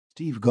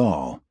Steve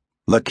Gaal,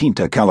 La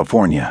Quinta,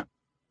 California.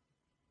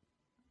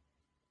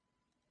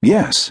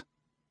 Yes,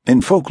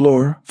 in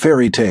folklore,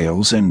 fairy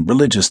tales, and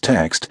religious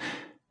text,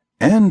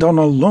 and on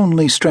a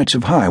lonely stretch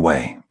of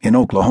highway in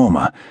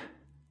Oklahoma,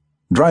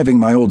 driving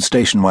my old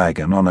station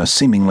wagon on a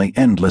seemingly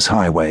endless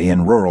highway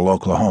in rural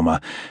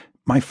Oklahoma,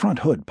 my front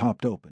hood popped open.